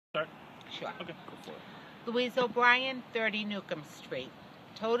Start? Sure. Okay, go for it. Louise O'Brien, 30 Newcomb Street.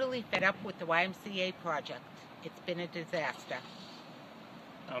 Totally fed up with the YMCA project. It's been a disaster.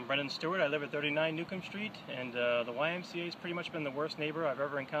 I'm Brendan Stewart. I live at 39 Newcomb Street, and the YMCA has pretty much been the worst neighbor I've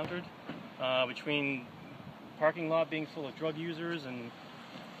ever encountered. Between parking lot being full of drug users and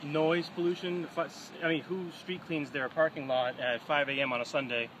noise pollution. I mean, who street cleans their parking lot at 5 a.m. on a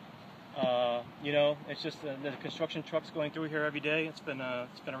Sunday? You know, it's just the construction trucks going through here every day. It's been a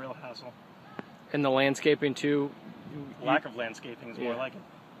real hassle. And the landscaping too. Lack of landscaping is more like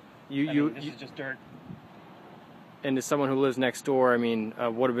it. This is just dirt. And as someone who lives next door, I mean,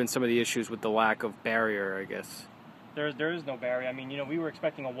 what have been some of the issues with the lack of barrier, I guess? There is no barrier. I mean, you know, we were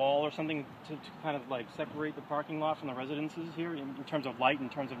expecting a wall or something to kind of like separate the parking lot from the residences here in terms of light, in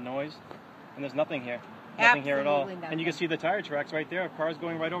terms of noise, and there's nothing here. Nothing here at all. Nothing. And you can see the tire tracks right there, cars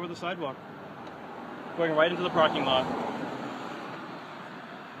going right over the sidewalk, going right into the parking lot.